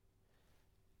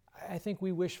 I think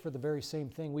we wish for the very same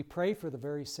thing. We pray for the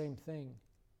very same thing.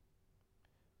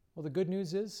 Well, the good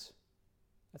news is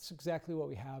that's exactly what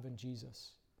we have in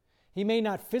Jesus. He may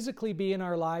not physically be in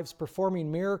our lives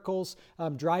performing miracles,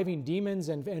 driving demons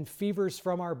and fevers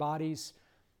from our bodies,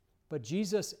 but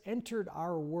Jesus entered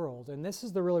our world, and this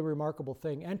is the really remarkable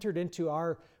thing, entered into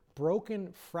our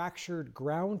broken, fractured,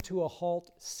 ground to a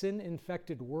halt,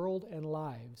 sin-infected world and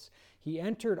lives. He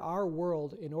entered our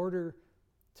world in order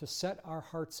to set our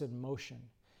hearts in motion.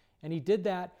 And he did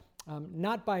that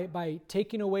not by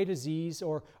taking away disease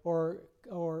or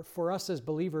for us as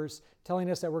believers, telling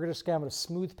us that we're going to have a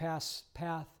smooth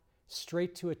path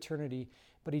straight to eternity,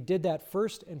 but he did that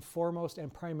first and foremost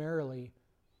and primarily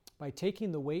by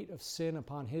taking the weight of sin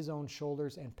upon his own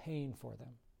shoulders and paying for them.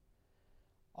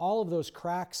 All of those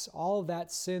cracks, all of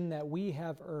that sin that we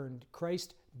have earned,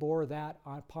 Christ bore that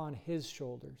upon his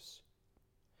shoulders.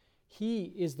 He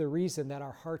is the reason that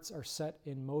our hearts are set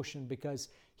in motion, because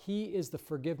he is the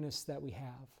forgiveness that we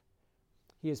have.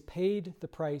 He has paid the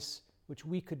price which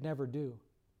we could never do.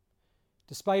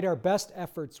 Despite our best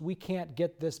efforts, we can't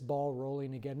get this ball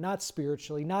rolling again, not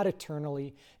spiritually, not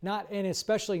eternally, and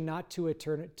especially not to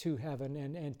heaven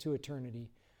and to eternity.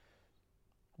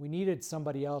 We needed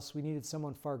somebody else. We needed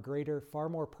someone far greater, far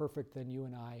more perfect than you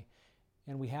and I,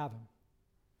 and we have him,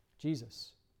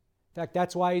 Jesus. In fact,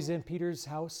 that's why he's in Peter's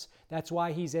house. That's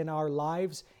why he's in our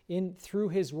lives through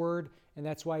his word, and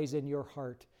that's why he's in your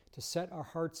heart, to set our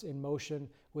hearts in motion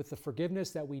with the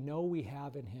forgiveness that we know we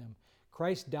have in him.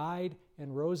 Christ died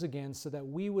and rose again so that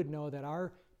we would know that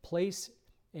our place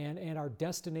and our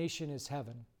destination is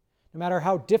heaven. No matter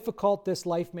how difficult this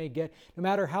life may get, no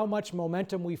matter how much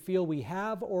momentum we feel we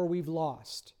have or we've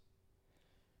lost,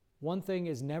 one thing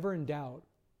is never in doubt: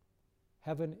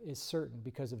 heaven is certain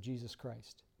because of Jesus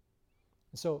Christ.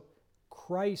 And so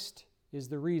Christ is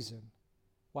the reason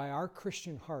why our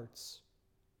Christian hearts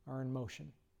are in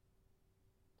motion.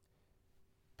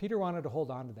 Peter wanted to hold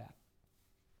on to that.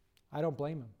 I don't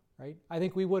blame him, right? I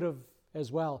think we would have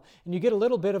as well. And you get a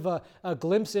little bit of a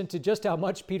glimpse into just how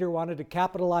much Peter wanted to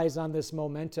capitalize on this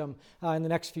momentum in the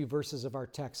next few verses of our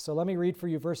text. So let me read for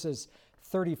you verses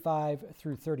 35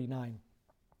 through 39.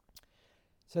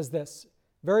 It says this,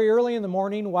 "Very early in the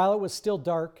morning, while it was still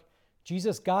dark,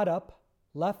 Jesus got up,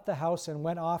 left the house, and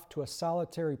went off to a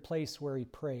solitary place where he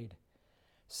prayed.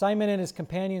 Simon and his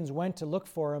companions went to look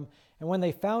for him, and when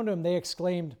they found him, they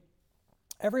exclaimed,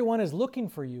 'Everyone is looking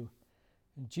for you.'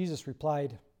 And Jesus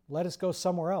replied, 'Let us go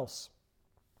somewhere else,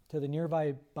 to the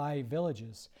nearby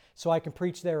villages, so I can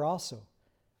preach there also.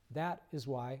 That is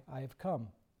why I have come.'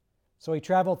 So he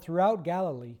traveled throughout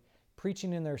Galilee,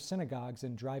 preaching in their synagogues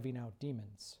and driving out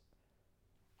demons."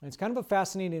 And it's kind of a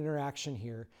fascinating interaction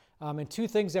here, and two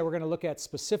things that we're going to look at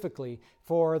specifically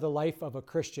for the life of a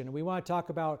Christian. We want to talk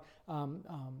about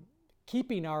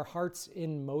keeping our hearts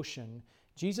in motion.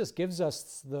 Jesus gives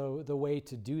us the way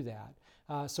to do that.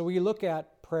 So we look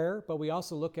at prayer, but we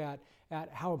also look at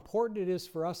how important it is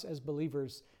for us as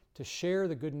believers to share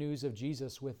the good news of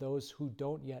Jesus with those who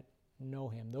don't yet know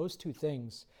him. Those two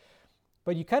things.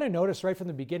 But you kind of notice right from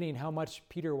the beginning how much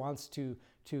Peter wants to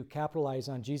capitalize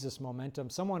on Jesus'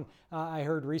 momentum. Someone I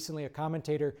heard recently, a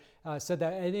commentator, said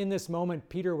that in this moment,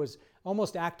 Peter was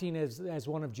almost acting as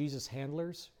one of Jesus'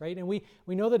 handlers, right? And we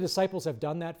know the disciples have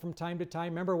done that from time to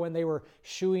time. Remember when they were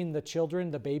shooing the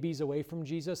children, the babies, away from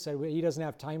Jesus? Said he doesn't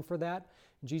have time for that.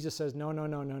 And Jesus says, no,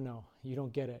 you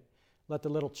don't get it. Let the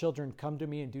little children come to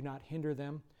me and do not hinder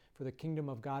them, for the kingdom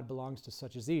of God belongs to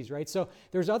such as these, right? So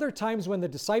there's other times when the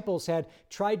disciples had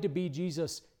tried to be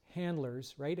Jesus'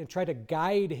 handlers, right? And try to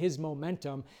guide his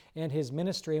momentum and his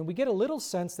ministry. And we get a little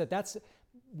sense that that's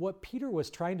what Peter was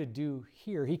trying to do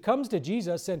here. He comes to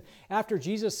Jesus, and after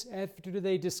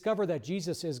they discover that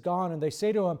Jesus is gone, and they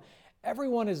say to him,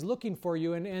 "Everyone is looking for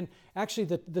you." And actually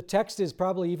the text is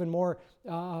probably even more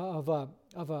of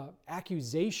a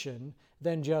accusation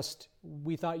than just,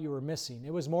 "We thought you were missing."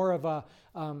 It was more of a,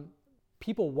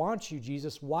 "People want you,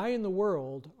 Jesus. Why in the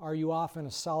world are you off in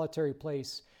a solitary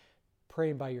place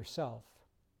praying by yourself?"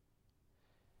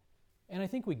 And I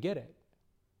think we get it.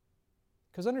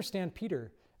 Because understand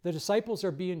Peter, the disciples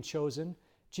are being chosen.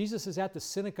 Jesus is at the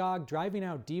synagogue driving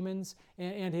out demons,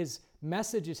 and his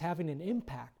message is having an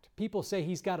impact. People say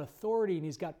he's got authority and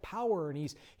he's got power and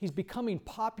he's becoming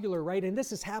popular, right? And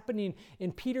this is happening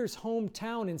in Peter's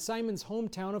hometown, in Simon's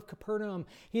hometown of Capernaum.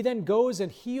 He then goes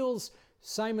and heals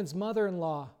Simon's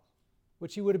mother-in-law,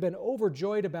 which he would have been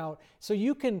overjoyed about. So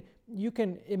you can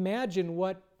imagine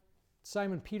what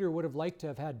Simon Peter would have liked to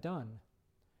have had done.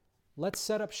 Let's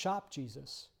set up shop,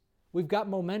 Jesus. We've got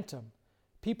momentum.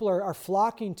 People are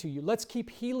flocking to you. Let's keep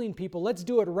healing people. Let's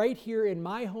do it right here in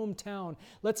my hometown.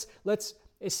 Let's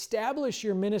establish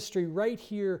your ministry right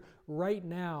here, right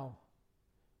now.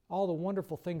 All the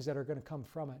wonderful things that are going to come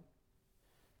from it.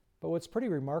 But what's pretty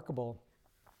remarkable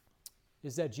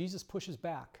is that Jesus pushes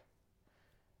back.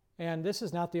 And this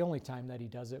is not the only time that he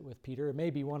does it with Peter. It may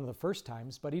be one of the first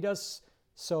times, but he does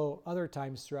so other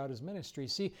times throughout his ministry.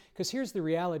 See, because here's the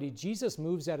reality. Jesus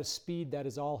moves at a speed that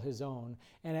is all his own,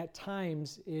 and at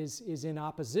times is in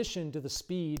opposition to the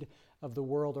speed of the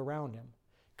world around him.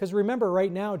 Because remember,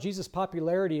 right now, Jesus'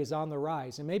 popularity is on the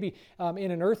rise. And maybe in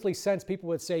an earthly sense, people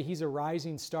would say he's a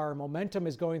rising star. Momentum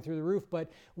is going through the roof, but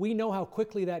we know how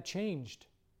quickly that changed.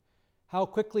 How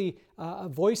quickly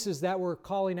voices that were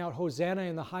calling out Hosanna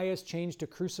in the highest changed to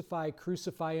crucify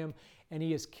him, and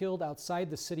he is killed outside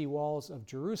the city walls of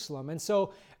Jerusalem. And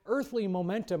so earthly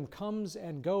momentum comes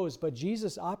and goes, but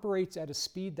Jesus operates at a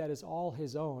speed that is all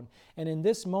his own. And in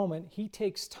this moment, he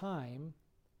takes time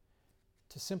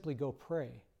to simply go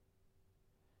pray.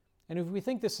 And if we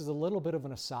think this is a little bit of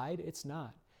an aside, it's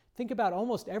not. Think about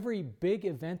almost every big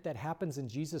event that happens in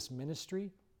Jesus'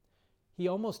 ministry. He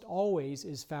almost always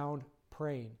is found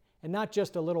praying. And not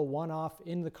just a little one-off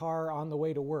in the car on the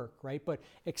way to work, right? But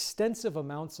extensive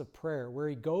amounts of prayer where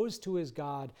he goes to his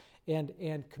God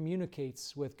and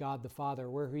communicates with God the Father,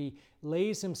 where he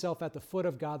lays himself at the foot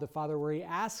of God the Father, where he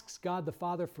asks God the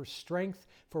Father for strength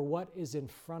for what is in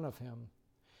front of him.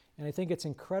 And I think it's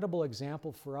an incredible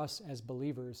example for us as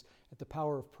believers at the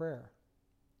power of prayer.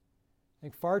 I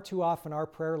think far too often our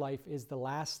prayer life is the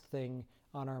last thing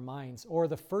on our minds, or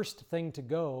the first thing to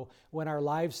go when our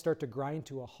lives start to grind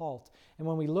to a halt. And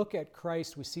when we look at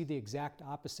Christ, we see the exact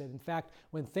opposite. In fact,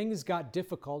 when things got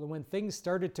difficult and when things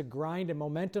started to grind and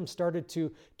momentum started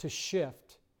to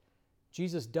shift,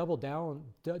 Jesus doubles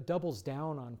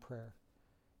down on prayer.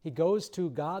 He goes to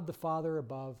God the Father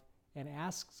above and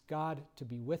asks God to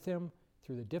be with him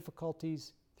through the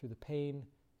difficulties, through the pain,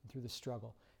 and through the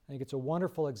struggle. think it's a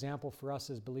wonderful example for us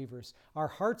as believers. Our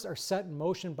hearts are set in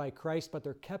motion by Christ, but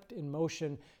they're kept in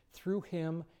motion through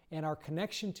Him and our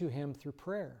connection to Him through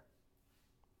prayer.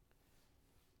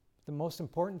 The most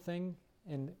important thing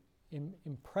and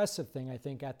impressive thing, I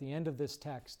think, at the end of this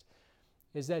text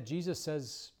is that Jesus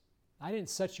says, I didn't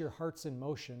set your hearts in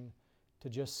motion to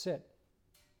just sit.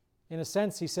 In a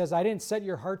sense, He says, I didn't set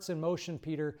your hearts in motion,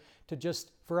 Peter,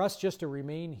 for us just to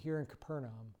remain here in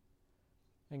Capernaum.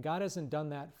 And God hasn't done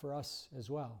that for us as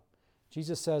well.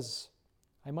 Jesus says,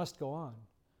 I must go on.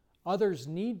 Others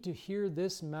need to hear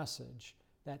this message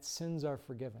that sins are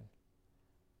forgiven.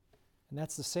 And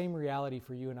that's the same reality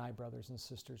for you and I, brothers and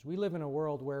sisters. We live in a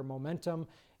world where momentum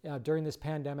during this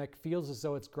pandemic feels as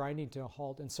though it's grinding to a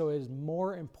halt. And so it is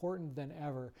more important than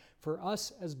ever for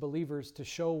us as believers to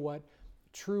show what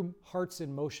true hearts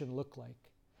in motion look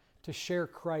like, to share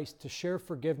Christ, to share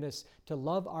forgiveness, to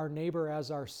love our neighbor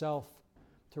as ourself,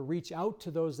 to reach out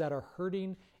to those that are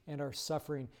hurting and are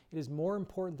suffering. It is more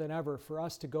important than ever for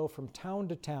us to go from town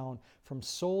to town, from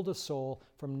soul to soul,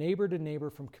 from neighbor to neighbor,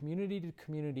 from community to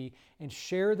community, and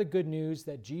share the good news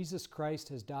that Jesus Christ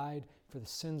has died for the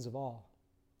sins of all.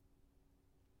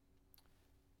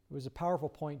 It was a powerful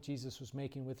point Jesus was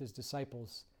making with His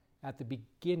disciples at the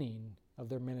beginning of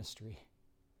their ministry.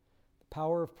 The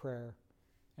power of prayer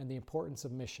and the importance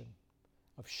of mission,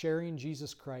 of sharing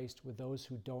Jesus Christ with those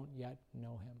who don't yet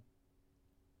know Him.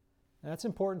 And that's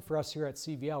important for us here at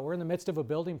CVL. We're in the midst of a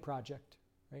building project,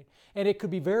 right? And it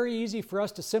could be very easy for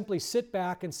us to simply sit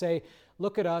back and say,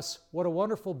 look at us, what a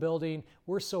wonderful building.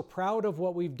 We're so proud of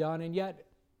what we've done, and yet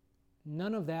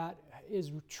none of that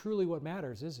is truly what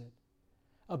matters, is it?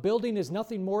 A building is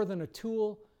nothing more than a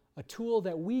tool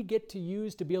that we get to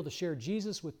use to be able to share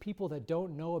Jesus with people that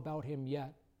don't know about Him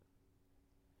yet.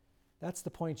 That's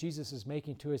the point Jesus is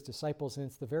making to His disciples, and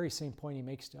it's the very same point He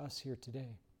makes to us here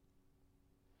today.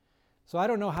 So I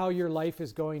don't know how your life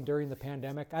is going during the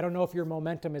pandemic. I don't know if your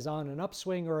momentum is on an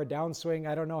upswing or a downswing.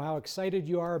 I don't know how excited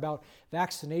you are about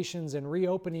vaccinations and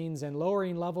reopenings and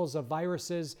lowering levels of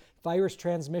viruses, virus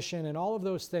transmission, and all of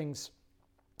those things.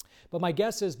 But my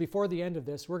guess is before the end of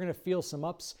this, we're going to feel some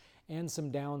ups and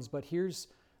some downs. But here's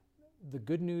the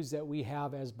good news that we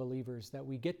have as believers, that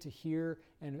we get to hear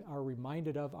and are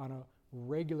reminded of on a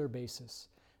regular basis.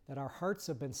 That our hearts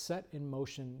have been set in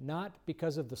motion, not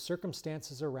because of the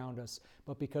circumstances around us,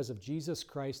 but because of Jesus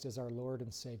Christ as our Lord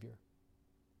and Savior.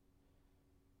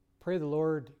 Pray the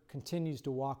Lord continues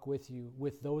to walk with you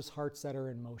with those hearts that are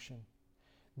in motion.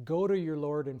 Go to your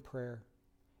Lord in prayer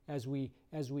as we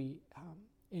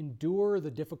endure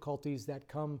the difficulties that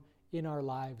come in our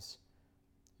lives.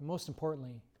 And most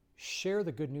importantly, share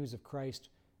the good news of Christ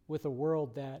with a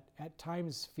world that at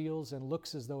times feels and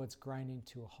looks as though it's grinding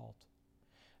to a halt.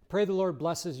 Pray the Lord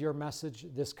blesses your message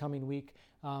this coming week,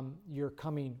 your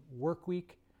coming work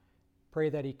week. Pray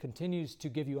that He continues to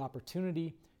give you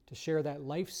opportunity to share that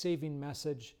life-saving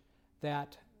message,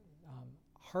 that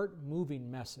heart-moving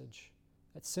message,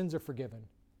 that sins are forgiven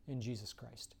in Jesus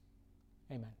Christ.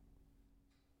 Amen.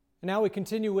 And now we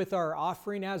continue with our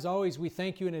offering. As always, we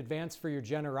thank you in advance for your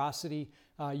generosity,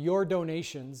 your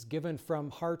donations given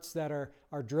from hearts that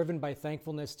are driven by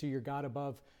thankfulness to your God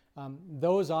above.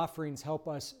 Those offerings help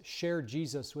us share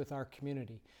Jesus with our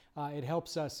community. It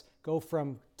helps us go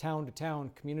from town to town,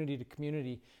 community to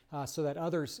community, so that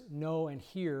others know and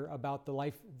hear about the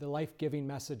life-giving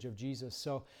message of Jesus.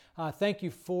 So thank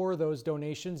you for those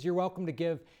donations. You're welcome to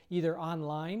give either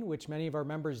online, which many of our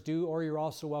members do, or you're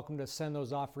also welcome to send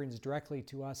those offerings directly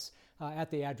to us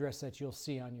at the address that you'll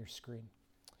see on your screen.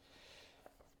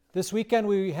 This weekend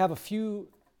we have a few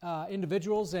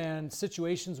individuals and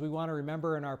situations we want to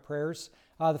remember in our prayers.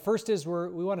 The first is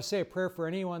we want to say a prayer for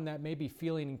anyone that may be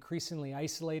feeling increasingly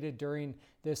isolated during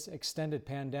this extended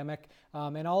pandemic,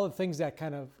 and all the things that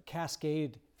kind of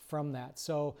cascade from that.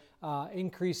 So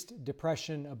increased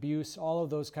depression, abuse, all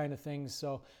of those kind of things.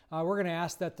 So we're going to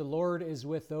ask that the Lord is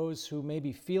with those who may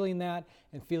be feeling that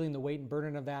and feeling the weight and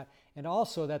burden of that, and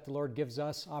also that the Lord gives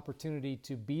us opportunity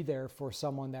to be there for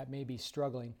someone that may be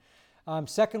struggling.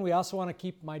 Second, we also want to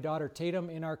keep my daughter Tatum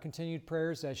in our continued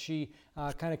prayers as she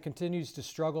kind of continues to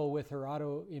struggle with her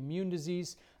autoimmune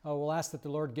disease. We'll ask that the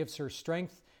Lord gives her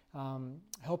strength,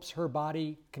 helps her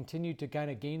body continue to kind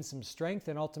of gain some strength,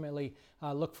 and ultimately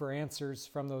look for answers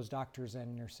from those doctors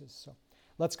and nurses. So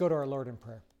let's go to our Lord in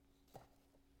prayer.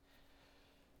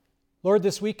 Lord,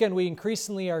 this weekend we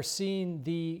increasingly are seeing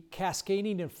the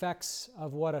cascading effects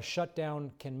of what a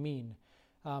shutdown can mean.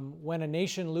 When a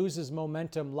nation loses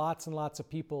momentum, lots and lots of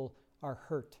people are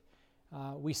hurt.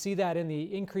 We see that in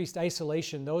the increased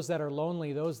isolation, those that are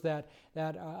lonely, those that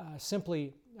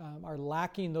simply are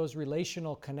lacking those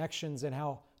relational connections, and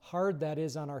how hard that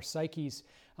is on our psyches.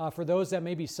 For those that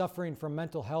may be suffering from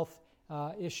mental health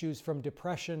issues, from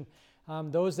depression,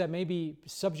 those that may be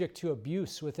subject to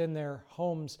abuse within their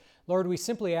homes. Lord, we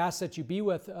simply ask that you be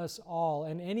with us all,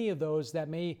 and any of those that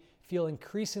may feel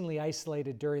increasingly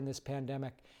isolated during this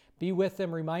pandemic. Be with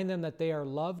them, remind them that they are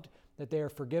loved, that they are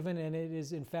forgiven, and it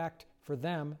is in fact for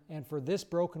them and for this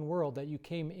broken world that you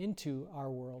came into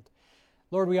our world.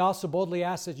 Lord, we also boldly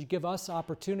ask that you give us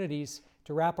opportunities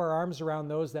to wrap our arms around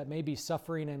those that may be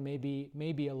suffering and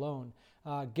may be alone.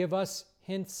 Give us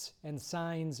hints and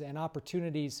signs and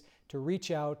opportunities to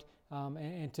reach out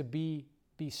and to be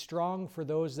strong for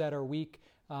those that are weak,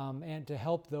 and to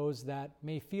help those that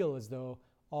may feel as though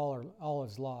all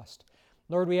is lost.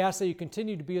 Lord, we ask that you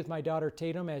continue to be with my daughter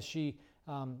Tatum as she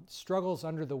struggles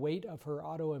under the weight of her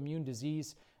autoimmune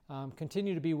disease.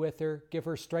 Continue to be with her, give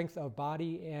her strength of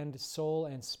body and soul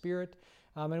and spirit.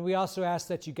 And we also ask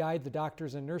that you guide the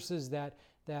doctors and nurses that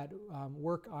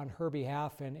work on her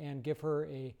behalf and give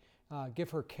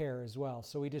her care as well.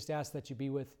 So we just ask that you be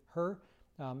with her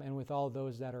and with all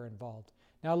those that are involved.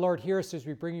 Now, Lord, hear us as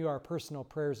we bring you our personal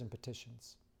prayers and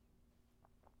petitions.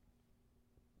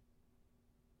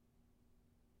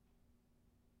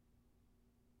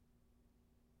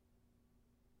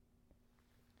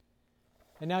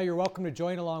 And now you're welcome to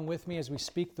join along with me as we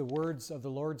speak the words of the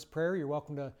Lord's Prayer. You're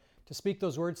welcome to speak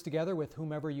those words together with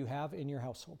whomever you have in your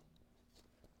household.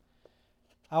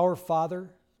 Our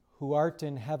Father, who art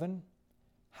in heaven,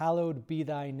 hallowed be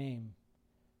thy name.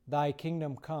 Thy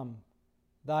kingdom come,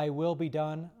 thy will be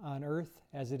done on earth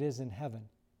as it is in heaven.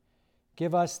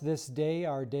 Give us this day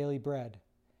our daily bread,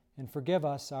 and forgive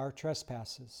us our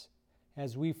trespasses,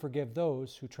 as we forgive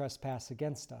those who trespass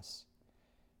against us.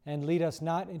 And lead us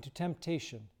not into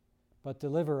temptation, but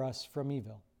deliver us from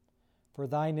evil. For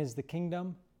thine is the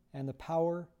kingdom, and the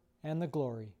power, and the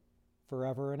glory,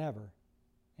 forever and ever.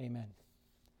 Amen.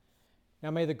 Now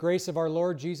may the grace of our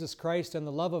Lord Jesus Christ, and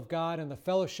the love of God, and the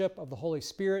fellowship of the Holy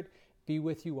Spirit be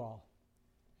with you all.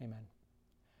 Amen.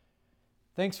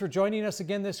 Thanks for joining us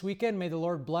again this weekend. May the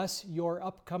Lord bless your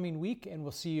upcoming week, and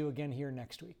we'll see you again here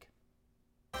next week.